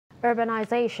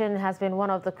Urbanization has been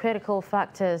one of the critical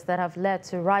factors that have led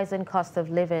to rising cost of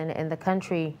living in the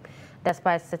country.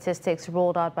 Despite statistics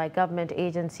rolled out by government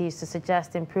agencies to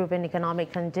suggest improving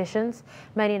economic conditions,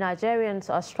 many Nigerians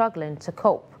are struggling to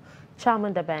cope.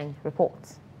 Chamunda Bang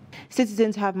reports.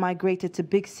 Citizens have migrated to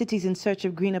big cities in search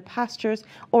of greener pastures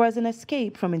or as an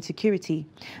escape from insecurity.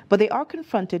 But they are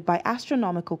confronted by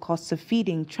astronomical costs of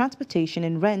feeding, transportation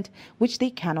and rent, which they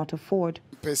cannot afford.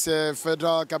 Per se,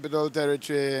 Federal Capital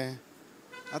Territory,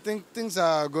 I think things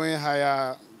are going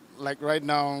higher. Like right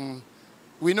now,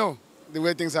 we know the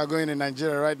way things are going in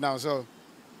Nigeria right now, so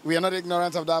we are not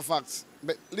ignorant of that fact.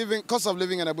 But cost of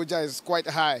living in Abuja is quite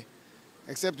high.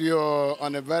 Except you're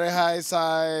on a very high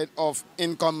side of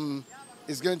income,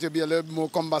 it's going to be a little more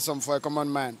cumbersome for a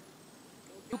common man.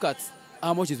 Look at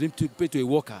how much is being paid to a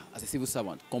worker as a civil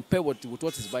servant. Compare with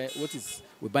what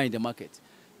we buy in the market.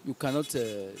 You cannot.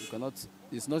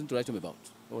 There's nothing to write home about.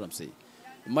 That's what I'm saying.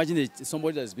 Imagine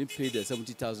somebody that's been paid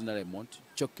 70,000 a month.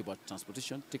 Talk about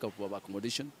transportation, take up about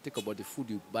accommodation, take about the food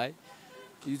you buy.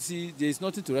 You see, there is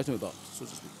nothing to write home about, so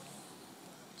to speak.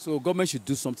 So government should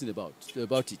do something about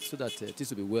it so that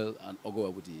things will be well and go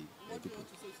well with the people.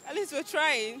 At least we're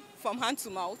trying from hand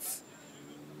to mouth,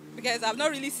 because I've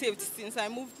not really saved since I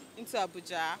moved into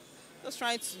Abuja. Just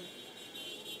trying to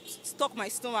stock my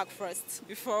stomach first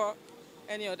before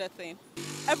any other thing.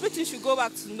 Everything should go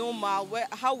back to normal,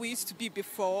 how we used to be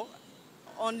before,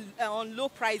 on low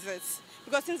prices,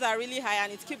 because things are really high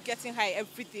and it keeps getting high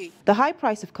every day. The high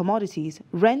price of commodities,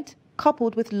 rent,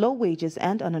 coupled with low wages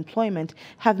and unemployment,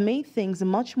 have made things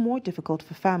much more difficult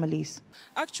for families.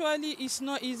 Actually, it's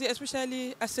not easy,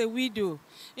 especially as a widow.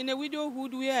 In a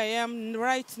widowhood where I am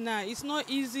right now, it's not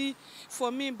easy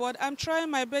for me, but I'm trying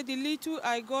my best. The little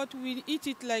I got, we eat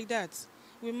it like that.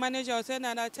 We manage ourselves,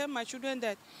 and I tell my children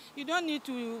that you don't need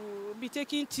to be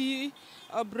taking tea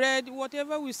or bread,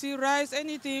 whatever we see, rice,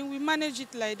 anything, we manage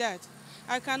it like that.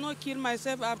 I cannot kill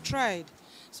myself, I've tried.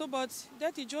 So, but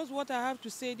that is just what I have to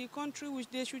say. The country, which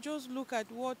they should just look at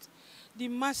what the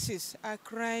masses are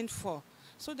crying for,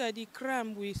 so that the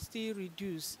crime will still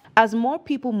reduce. As more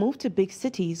people move to big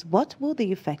cities, what will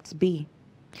the effects be?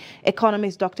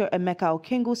 Economist Dr. Emeka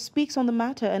Okengo speaks on the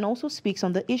matter and also speaks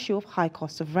on the issue of high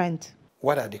cost of rent.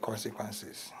 What are the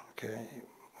consequences? Okay,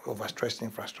 overstressed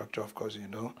infrastructure, of course, you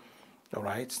know. All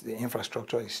right, the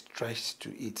infrastructure is stretched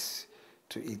to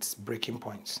its breaking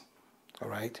points. All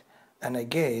right. And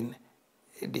again,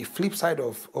 the flip side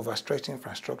of overstretched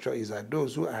infrastructure is that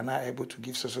those who are not able to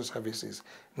give social services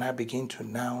now begin to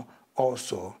now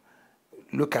also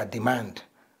look at demand,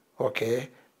 okay,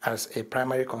 as a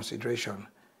primary consideration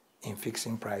in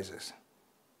fixing prices.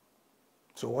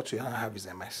 So what you now have is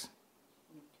a mess.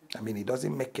 I mean, it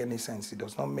doesn't make any sense. It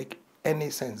does not make any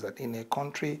sense that in a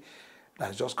country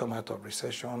that's just come out of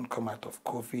recession, come out of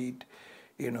COVID,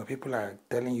 you know, people are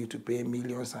telling you to pay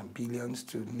millions and billions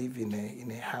to live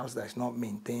in a house that's not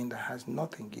maintained, that has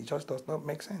nothing. It just does not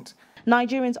make sense.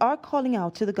 Nigerians are calling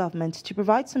out to the government to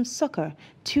provide some succor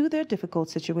to their difficult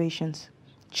situations.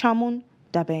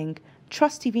 Chamunda Bang,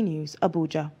 Trust TV News,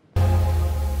 Abuja.